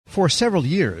For several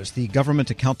years, the Government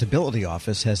Accountability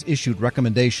Office has issued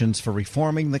recommendations for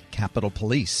reforming the Capitol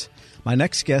Police. My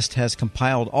next guest has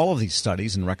compiled all of these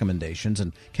studies and recommendations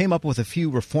and came up with a few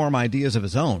reform ideas of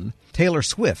his own. Taylor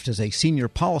Swift is a senior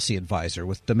policy advisor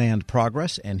with Demand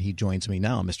Progress, and he joins me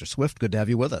now. Mr. Swift, good to have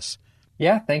you with us.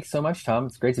 Yeah, thanks so much, Tom.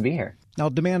 It's great to be here. Now,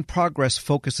 Demand Progress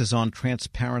focuses on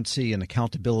transparency and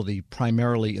accountability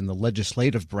primarily in the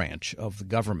legislative branch of the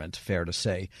government, fair to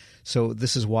say. So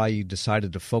this is why you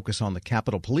decided to focus on the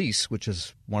Capitol Police, which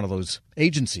is one of those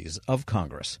agencies of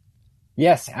Congress.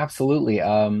 Yes, absolutely.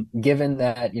 Given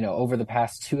that, over the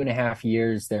past 2.5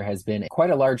 years, there has been quite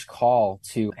a large call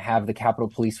to have the Capitol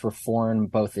Police reform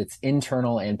both its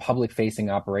internal and public-facing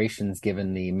operations,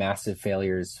 given the massive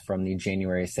failures from the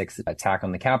January 6th attack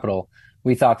on the Capitol,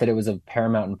 we thought that it was of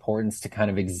paramount importance to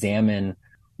kind of examine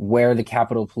where the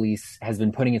Capitol Police has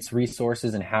been putting its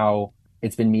resources and how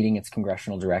it's been meeting its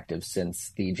congressional directives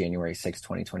since the January 6,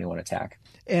 2021 attack.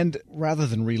 And rather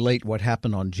than relate what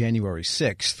happened on January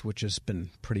 6th, which has been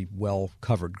pretty well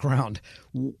covered ground,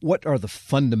 what are the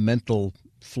fundamental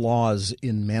flaws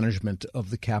in management of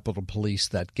the Capitol Police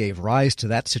that gave rise to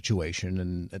that situation?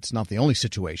 And it's not the only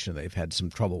situation they've had some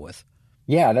trouble with.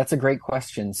 Yeah, that's a great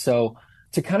question. So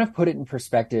to kind of put it in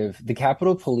perspective, the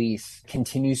Capitol Police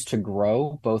continues to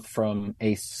grow both from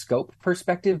a scope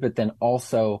perspective, but then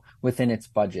also within its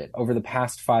budget. Over the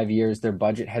past 5 years, their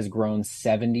budget has grown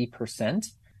 70%.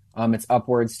 It's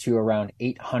upwards to around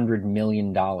 $800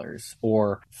 million,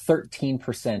 or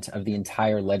 13% of the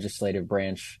entire legislative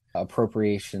branch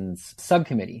appropriations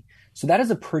subcommittee. So that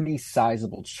is a pretty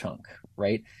sizable chunk,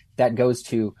 right? That goes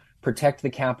to protect the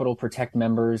Capitol, protect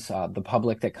members, the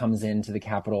public that comes into the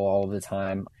Capitol all the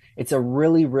time. It's a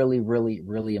really, really, really,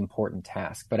 really important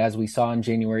task. But as we saw on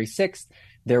January 6th,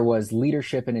 there was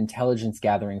leadership and intelligence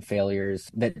gathering failures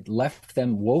that left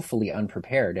them woefully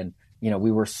unprepared. And,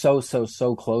 we were so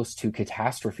close to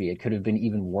catastrophe. It could have been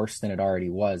even worse than it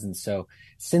already was. And so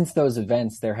since those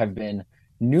events, there have been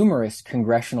numerous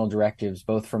congressional directives,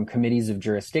 both from committees of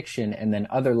jurisdiction and then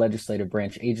other legislative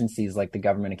branch agencies like the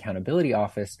Government Accountability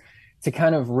Office, to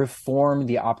kind of reform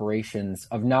the operations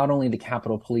of not only the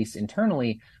Capitol Police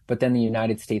internally, but then the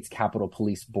United States Capitol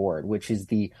Police Board, which is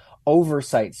the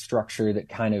oversight structure that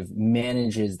kind of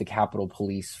manages the Capitol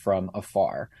Police from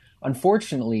afar.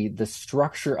 Unfortunately, the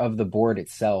structure of the board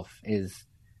itself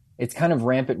it's kind of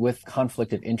rampant with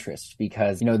conflict of interest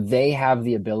because, they have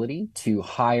the ability to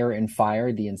hire and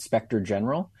fire the inspector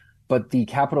general, but the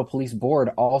Capitol Police Board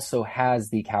also has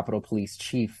the Capitol Police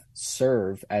Chief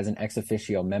serve as an ex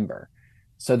officio member.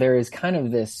 So there is kind of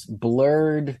this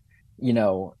blurred,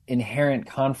 inherent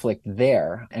conflict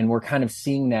there. And we're kind of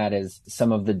seeing that as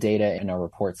some of the data in our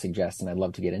report suggests, and I'd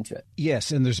love to get into it. Yes,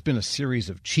 and there's been a series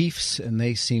of chiefs, and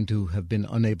they seem to have been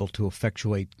unable to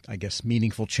effectuate,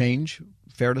 meaningful change.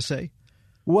 Fair to say?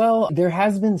 Well, there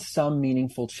has been some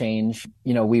meaningful change.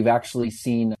 We've actually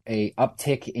seen a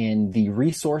uptick in the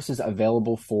resources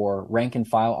available for rank and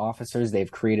file officers.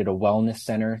 They've created a wellness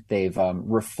center. They've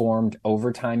reformed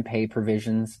overtime pay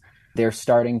provisions. They're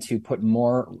starting to put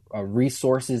more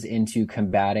resources into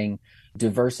combating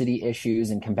diversity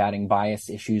issues and combating bias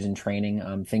issues and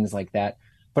training, things like that.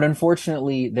 But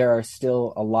unfortunately, there are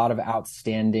still a lot of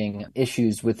outstanding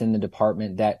issues within the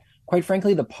department that, quite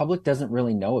frankly, the public doesn't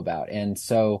really know about. And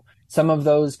so some of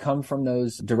those come from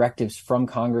those directives from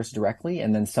Congress directly,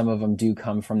 and then some of them do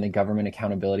come from the Government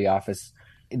Accountability Office.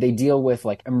 They deal with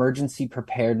emergency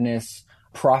preparedness,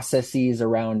 processes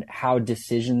around how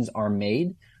decisions are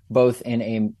made, both in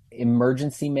an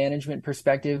emergency management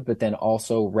perspective, but then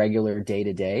also regular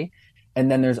day-to-day.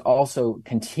 And then there's also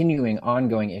continuing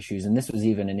ongoing issues, and this was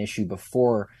even an issue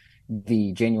before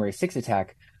the January 6th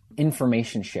attack,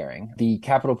 information sharing. The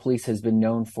Capitol Police has been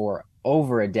known for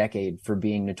over a decade for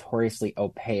being notoriously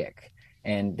opaque,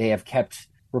 and they have kept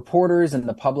reporters and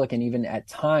the public and even at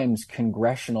times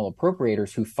congressional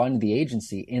appropriators who fund the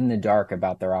agency in the dark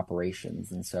about their operations.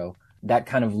 And so that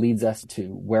kind of leads us to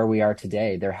where we are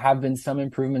today. There have been some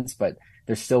improvements, but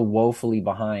they're still woefully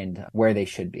behind where they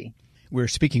should be. We're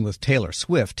speaking with Taylor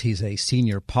Swift. He's a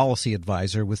senior policy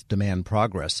advisor with Demand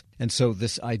Progress. And so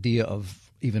this idea of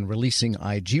even releasing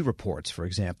IG reports, for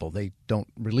example, they don't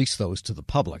release those to the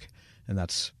public. And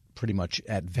that's pretty much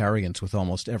at variance with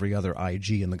almost every other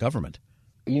IG in the government.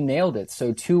 You nailed it.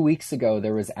 So 2 weeks ago,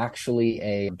 there was actually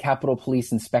a Capitol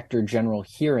Police Inspector General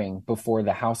hearing before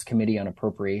the House Committee on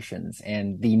Appropriations.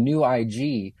 And the new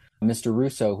IG, Mr.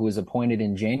 Russo, who was appointed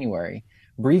in January,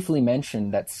 briefly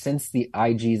mentioned that since the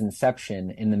IG's inception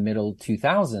in the middle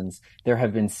 2000s, there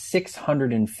have been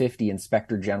 650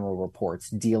 Inspector General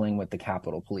reports dealing with the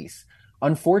Capitol Police.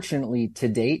 Unfortunately, to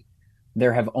date,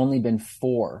 there have only been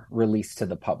 4 released to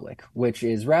the public, which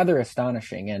is rather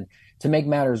astonishing. And to make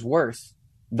matters worse,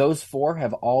 those 4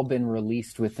 have all been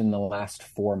released within the last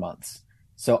 4 months.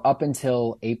 So up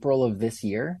until April of this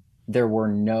year, there were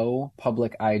no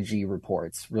public IG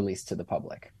reports released to the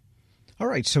public. All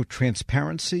right, so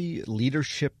transparency,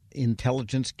 leadership,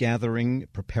 intelligence gathering,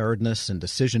 preparedness, and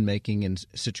decision-making in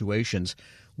situations,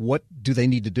 what do they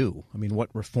need to do? I mean,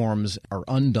 what reforms are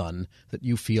undone that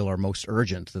you feel are most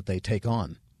urgent that they take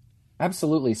on?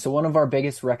 Absolutely. So one of our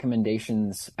biggest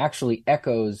recommendations actually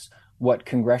echoes what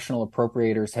congressional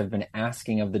appropriators have been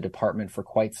asking of the department for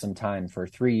quite some time, for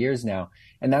 3 years now,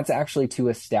 and that's actually to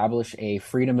establish a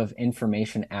Freedom of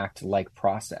Information Act-like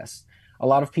process. A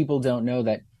lot of people don't know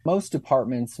that most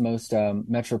departments, most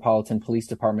metropolitan police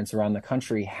departments around the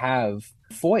country have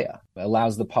FOIA. It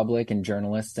allows the public and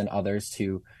journalists and others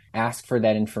to ask for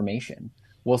that information.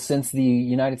 Well, since the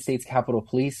United States Capitol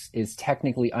Police is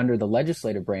technically under the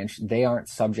legislative branch, they aren't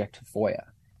subject to FOIA.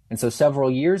 And so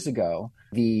several years ago,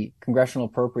 the congressional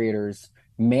appropriators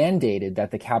mandated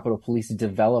that the Capitol Police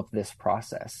develop this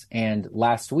process. And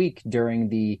last week, during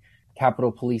the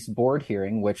Capitol Police Board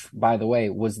hearing, which, by the way,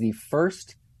 was the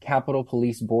first Capitol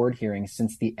Police Board hearing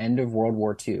since the end of World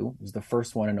War II, it was the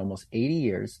first one in almost 80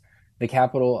 years, the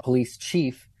Capitol Police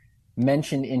Chief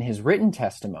mentioned in his written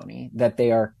testimony that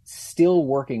they are still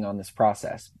working on this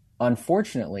process.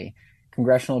 Unfortunately,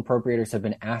 congressional appropriators have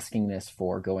been asking this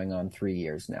for going on 3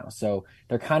 years now. So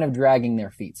they're kind of dragging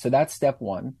their feet. So that's step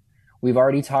one. We've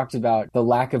already talked about the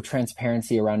lack of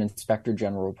transparency around Inspector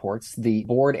General reports. The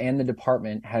board and the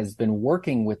department has been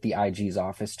working with the IG's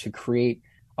office to create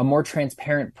a more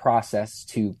transparent process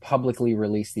to publicly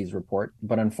release these reports.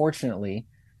 But unfortunately,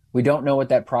 we don't know what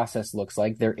that process looks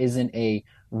like. There isn't a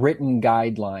written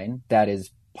guideline that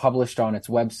is published on its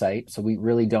website, so we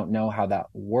really don't know how that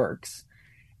works.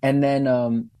 And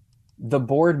then the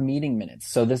board meeting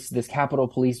minutes. So this Capitol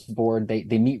Police Board, they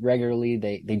meet regularly.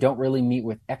 They don't really meet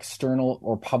with external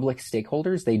or public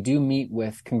stakeholders. They do meet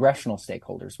with congressional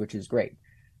stakeholders, which is great.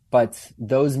 But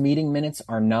those meeting minutes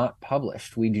are not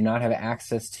published. We do not have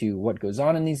access to what goes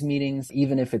on in these meetings,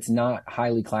 even if it's not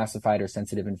highly classified or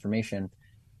sensitive information.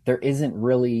 There isn't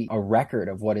really a record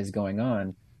of what is going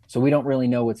on. So we don't really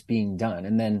know what's being done.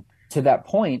 And then to that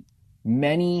point,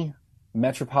 many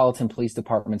metropolitan police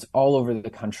departments all over the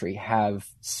country have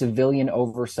civilian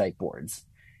oversight boards.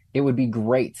 It would be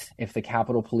great if the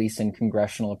Capitol Police and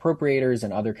congressional appropriators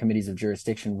and other committees of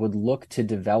jurisdiction would look to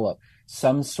develop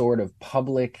some sort of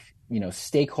public,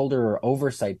 stakeholder or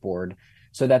oversight board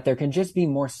so that there can just be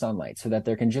more sunlight, so that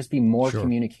there can just be more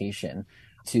communication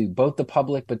to both the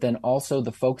public, but then also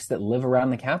the folks that live around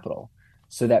the Capitol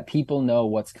so that people know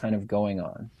what's kind of going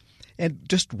on. And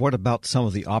just what about some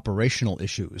of the operational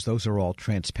issues? Those are all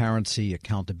transparency,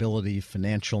 accountability,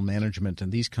 financial management,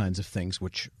 and these kinds of things,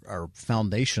 which are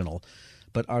foundational.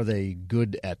 But are they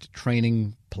good at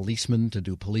training policemen to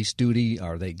do police duty?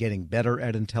 Are they getting better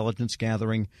at intelligence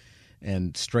gathering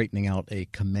and straightening out a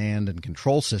command and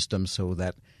control system so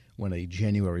that when a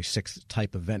January 6th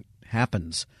type event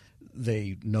happens,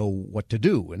 they know what to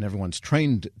do and everyone's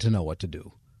trained to know what to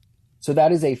do? So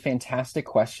that is a fantastic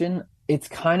question. It's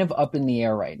kind of up in the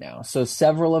air right now. So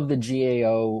several of the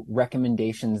GAO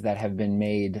recommendations that have been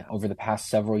made over the past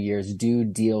several years do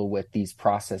deal with these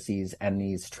processes and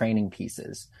these training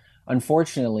pieces.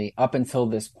 Unfortunately, up until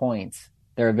this point,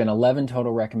 there have been 11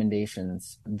 total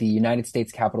recommendations. The United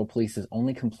States Capitol Police has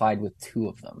only complied with 2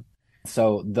 of them.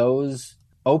 So those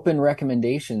open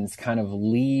recommendations kind of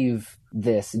leave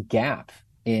this gap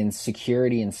in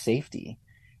security and safety.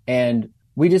 And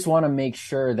we just want to make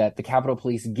sure that the Capitol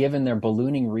Police, given their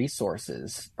ballooning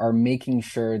resources, are making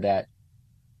sure that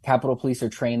Capitol Police are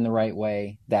trained the right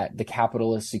way, that the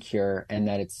Capitol is secure, and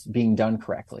that it's being done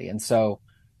correctly. And so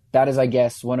that is, I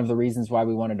guess, one of the reasons why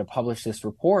we wanted to publish this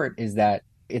report, is that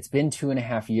it's been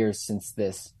 2.5 years since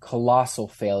this colossal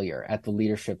failure at the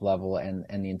leadership level and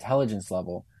the intelligence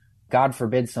level. God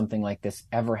forbid something like this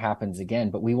ever happens again,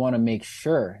 but we want to make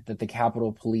sure that the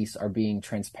Capitol Police are being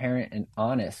transparent and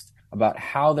honest about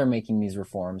how they're making these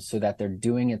reforms so that they're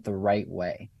doing it the right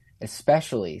way,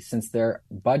 especially since their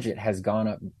budget has gone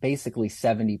up basically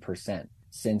 70%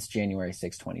 since January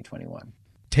 6, 2021.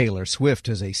 Taylor Swift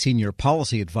is a senior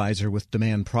policy advisor with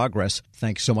Demand Progress.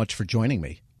 Thanks so much for joining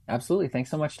me. Absolutely.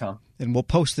 Thanks so much, Tom. And we'll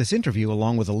post this interview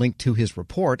along with a link to his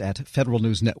report at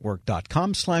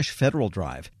federalnewsnetwork.com/Federal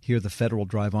Drive. Hear the Federal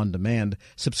Drive on demand.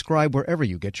 Subscribe wherever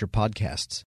you get your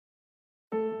podcasts.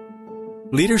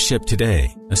 Leadership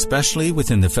today, especially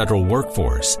within the federal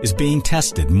workforce, is being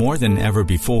tested more than ever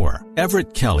before.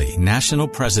 Everett Kelly, National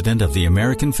President of the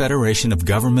American Federation of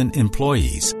Government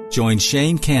Employees, Join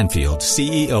Shane Canfield,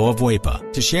 CEO of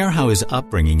WEPA, to share how his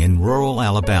upbringing in rural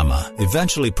Alabama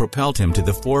eventually propelled him to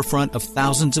the forefront of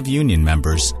thousands of union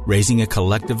members, raising a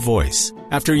collective voice.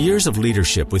 After years of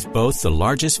leadership with both the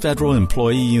largest federal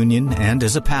employee union and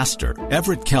as a pastor,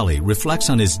 Everett Kelly reflects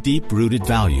on his deep-rooted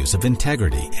values of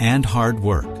integrity and hard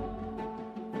work.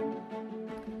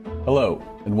 Hello,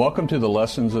 and welcome to the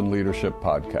Lessons in Leadership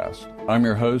podcast. I'm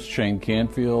your host, Shane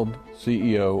Canfield,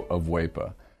 CEO of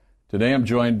WEPA. Today I'm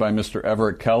joined by Mr.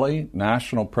 Everett Kelly,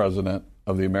 National President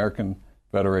of the American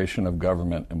Federation of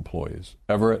Government Employees.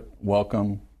 Everett,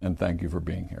 welcome, and thank you for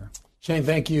being here. Shane,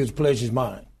 thank you. It's a pleasure's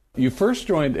mine. You first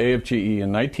joined AFGE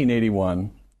in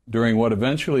 1981 during what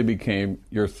eventually became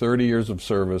your 30 years of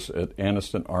service at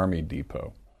Anniston Army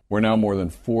Depot. We're now more than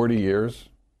 40 years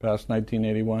past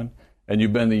 1981, and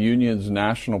you've been the union's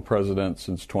national president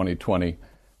since 2020.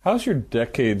 How's your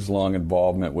decades-long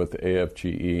involvement with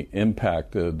AFGE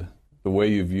impacted the way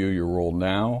you view your role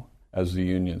now as the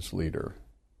union's leader?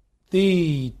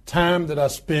 The time that I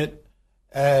spent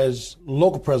as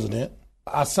local president,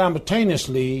 I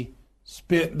simultaneously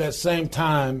spent that same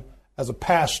time as a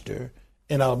pastor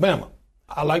in Alabama.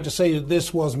 I like to say that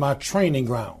this was my training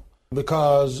ground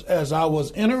because as I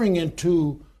was entering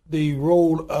into the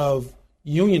role of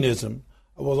unionism,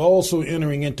 I was also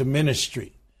entering into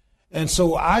ministry. And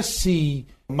so I see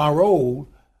my role,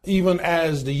 even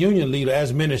as the union leader,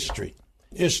 as ministry.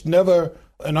 It's never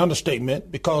an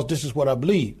understatement because this is what I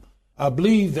believe. I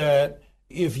believe that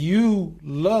if you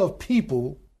love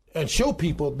people and show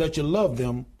people that you love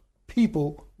them,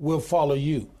 people will follow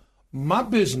you. My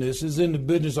business is in the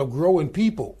business of growing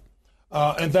people,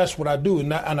 and that's what I do.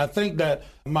 And I think that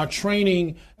my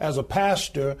training as a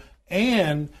pastor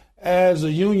and as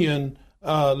a union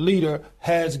leader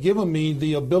has given me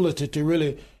the ability to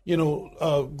really,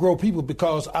 grow people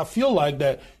because I feel like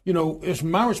that, it's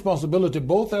my responsibility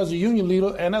both as a union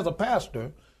leader and as a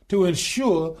pastor to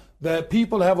ensure that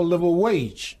people have a livable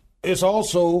wage. It's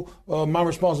also my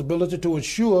responsibility to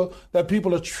ensure that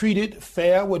people are treated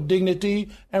fair with dignity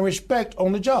and respect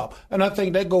on the job. And I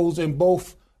think that goes in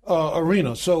both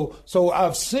arenas. So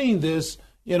I've seen this,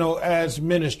 as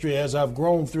ministry as I've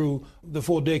grown through the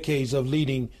 4 decades of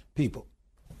leading people.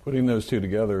 Putting those two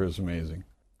together is amazing.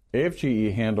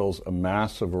 AFGE handles a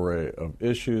massive array of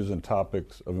issues and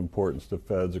topics of importance to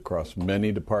feds across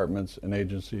many departments and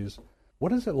agencies.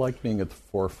 What is it like being at the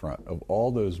forefront of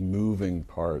all those moving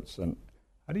parts, and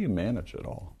how do you manage it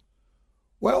all?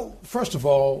 Well, first of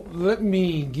all, let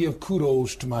me give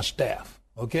kudos to my staff,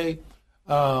 okay?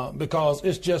 Because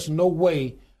it's just no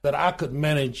way that I could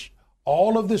manage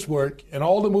all of this work and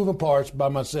all the moving parts by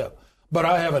myself. But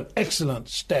I have an excellent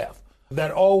staff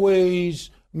that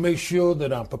always makes sure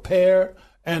that I'm prepared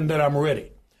and that I'm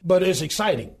ready. But it's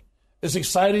exciting. It's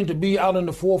exciting to be out in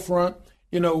the forefront,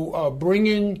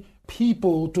 bringing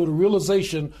people to the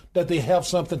realization that they have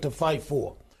something to fight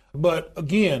for. But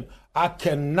again, I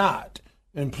cannot,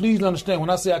 and please understand, when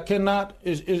I say I cannot,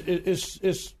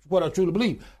 it's what I truly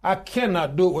believe. I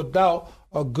cannot do it without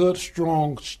a good,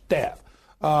 strong staff.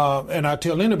 And I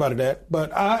tell anybody that,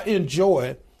 but I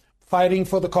enjoy fighting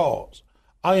for the cause.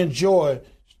 I enjoy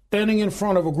standing in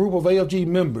front of a group of AFG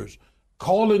members,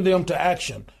 calling them to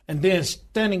action, and then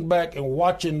standing back and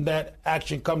watching that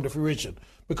action come to fruition.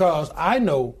 Because I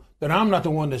know that I'm not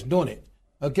the one that's doing it,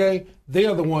 okay?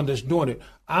 They're the one that's doing it.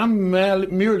 I'm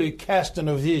merely casting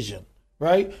a vision,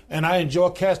 right? And I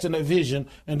enjoy casting that vision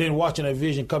and then watching that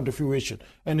vision come to fruition.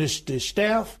 And it's the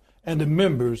staff and the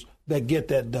members that get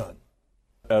that done.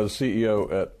 As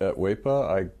CEO at WEPA,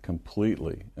 I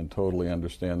completely and totally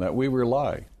understand that. We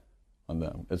rely on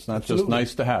them. It's not Absolutely. Just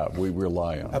nice to have. We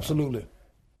rely on Absolutely. Them.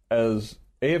 As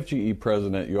AFGE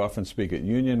president, you often speak at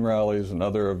union rallies and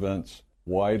other events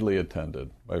widely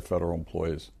attended by federal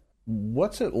employees.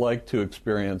 What's it like to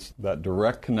experience that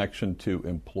direct connection to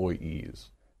employees?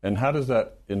 And how does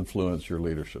that influence your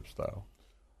leadership style?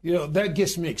 That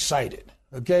gets me excited,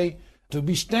 okay? To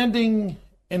be standing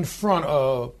in front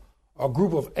of a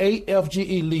group of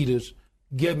AFGE leaders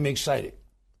get me excited.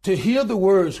 To hear the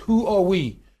words, who are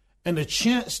we? And the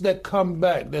chants that come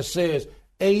back that says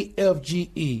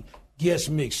AFGE gets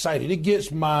me excited. It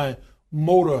gets my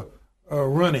motor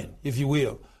running, if you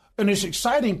will. And it's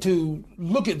exciting to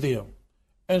look at them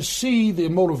and see the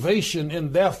motivation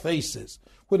in their faces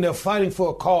when they're fighting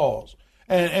for a cause.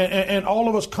 And all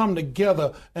of us come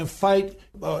together and fight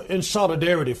in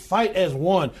solidarity, fight as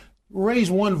one, raise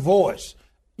one voice.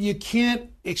 You can't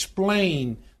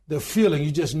explain the feeling.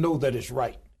 You just know that it's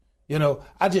right.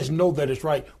 I just know that it's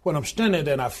right when I'm standing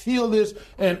there and I feel this,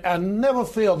 and I never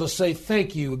fail to say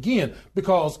thank you again,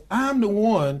 because I'm the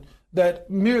one that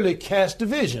merely cast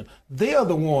division. They are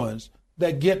the ones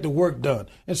that get the work done.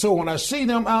 And so when I see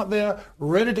them out there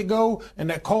ready to go and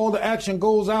that call to action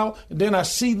goes out, and then I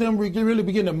see them really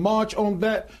begin to march on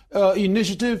that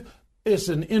initiative, it's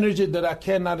an energy that I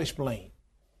cannot explain.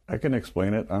 I can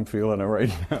explain it. I'm feeling it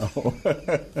right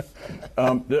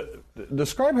now.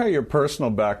 Describe how your personal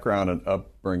background and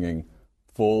upbringing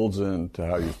folds into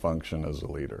how you function as a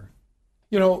leader.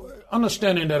 You know,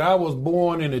 understanding that I was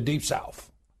born in the Deep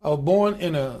South. I was born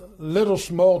in a little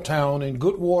small town in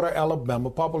Goodwater, Alabama,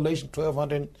 population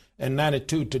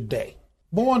 1,292 today.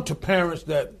 Born to parents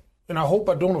that, and I hope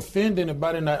I don't offend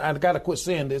anybody, and I got to quit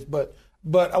saying this, but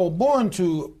I was born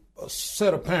to a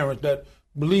set of parents that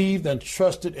believed and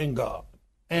trusted in God.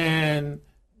 And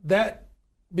that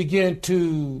began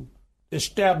to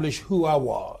establish who I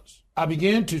was. I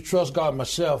began to trust God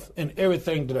myself in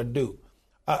everything that I do.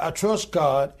 I trust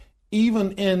God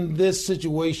even in this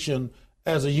situation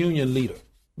as a union leader,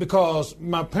 because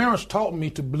my parents taught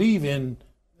me to believe in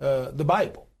the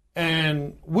Bible.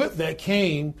 And with that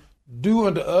came, do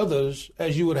unto others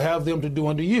as you would have them to do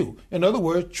unto you. In other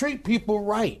words, treat people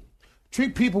right.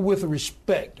 Treat people with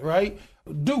respect, right?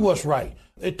 Do what's right.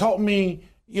 It taught me,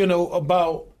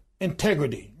 about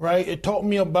integrity, right? It taught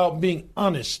me about being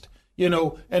honest,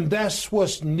 and that's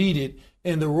what's needed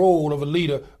in the role of a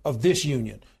leader of this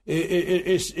union.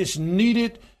 It's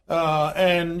needed.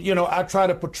 And I try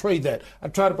to portray that. I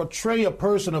try to portray a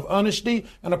person of honesty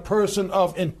and a person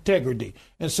of integrity.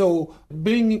 And so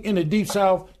being in the Deep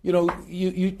South,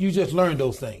 you just learn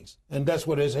those things. And that's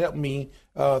what has helped me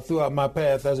throughout my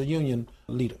path as a union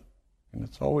leader. And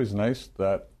it's always nice,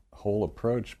 that whole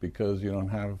approach, because you don't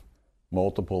have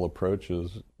multiple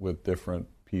approaches with different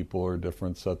people or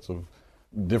different sets of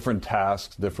different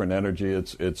tasks, different energy.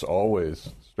 It's always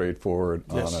straightforward,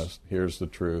 yes. Honest. Here's the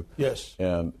truth. Yes.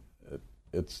 And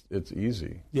it's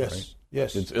easy. Yes. Right?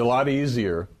 Yes. It's a lot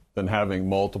easier than having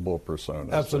multiple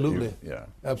personas. Absolutely. Yeah.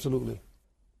 Absolutely.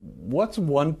 What's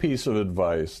one piece of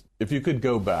advice, if you could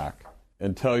go back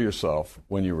and tell yourself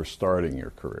when you were starting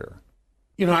your career?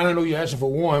 I don't know you're asking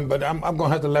for one, but I'm going to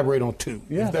have to elaborate on two,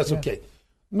 if that's okay.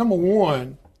 Number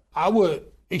one, I would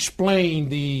explain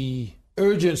the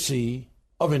urgency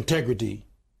of integrity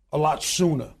a lot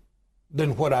sooner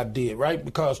than what I did, right?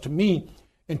 Because to me,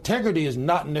 integrity is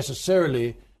not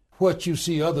necessarily what you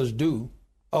see others do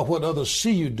or what others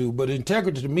see you do, but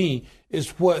integrity to me is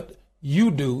what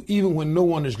you do even when no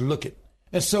one is looking.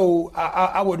 And so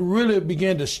I would really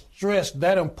begin to stress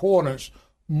that importance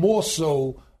more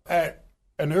so at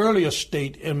an earlier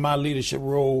state in my leadership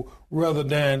role rather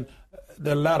than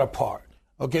the latter part.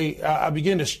 Okay, I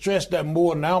begin to stress that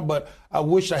more now, but I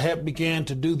wish I had began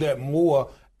to do that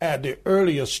more at the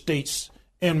earlier states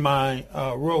in my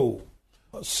role.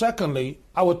 Secondly,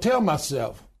 I would tell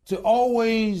myself to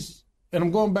always, and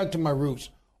I'm going back to my roots,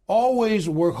 always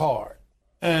work hard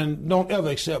and don't ever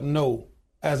accept no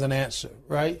as an answer,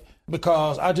 right?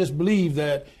 Because I just believe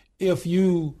that if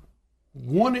you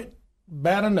want it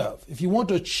bad enough, if you want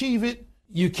to achieve it,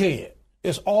 you can.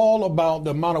 It's all about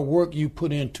the amount of work you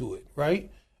put into it,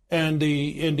 right? And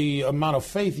the amount of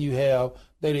faith you have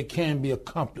that it can be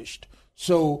accomplished.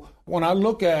 So when I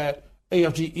look at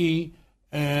AFGE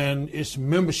and its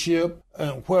membership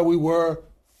and where we were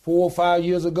 4 or 5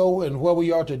 years ago and where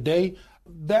we are today,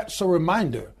 that's a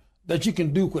reminder that you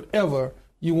can do whatever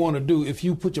you want to do if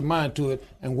you put your mind to it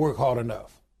and work hard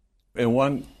enough. And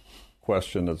one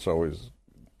question that's always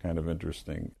kind of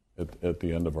interesting at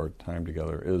the end of our time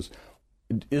together is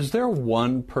there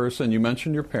one person, you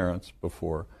mentioned your parents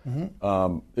before,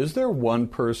 is there one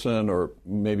person or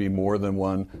maybe more than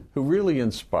one who really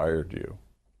inspired you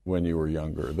when you were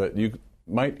younger that you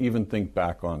might even think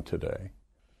back on today?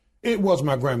 It was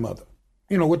my grandmother,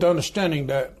 with the understanding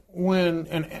that when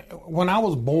I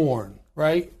was born,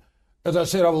 right, as I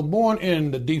said, I was born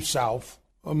in the Deep South.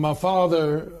 My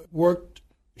father worked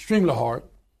extremely hard.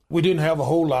 We didn't have a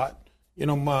whole lot.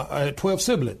 I had 12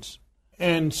 siblings.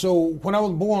 And so when I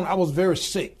was born, I was very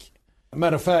sick.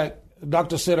 Matter of fact, the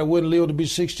doctor said I wouldn't live to be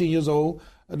 16 years old.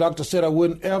 The doctor said I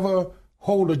wouldn't ever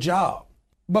hold a job.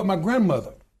 But my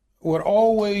grandmother would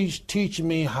always teach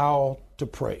me how to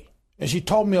pray. And she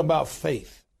taught me about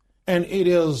faith. And it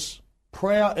is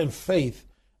prayer and faith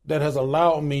that has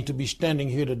allowed me to be standing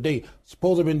here today.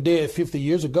 Suppose I've been dead 50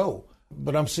 years ago,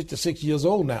 but I'm 66 years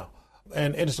old now.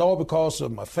 And it's all because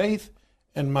of my faith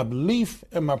and my belief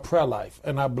and my prayer life.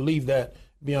 And I believe that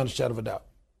beyond a shadow of a doubt.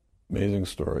 Amazing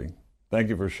story. Thank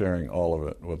you for sharing all of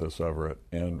it with us, Everett,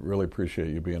 and really appreciate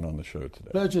you being on the show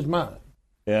today. Pleasure's mine.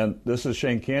 And this is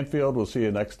Shane Canfield. We'll see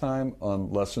you next time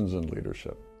on Lessons in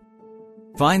Leadership.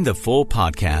 Find the full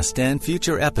podcast and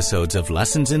future episodes of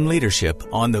Lessons in Leadership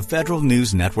on the Federal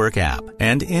News Network app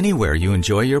and anywhere you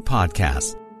enjoy your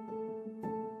podcasts.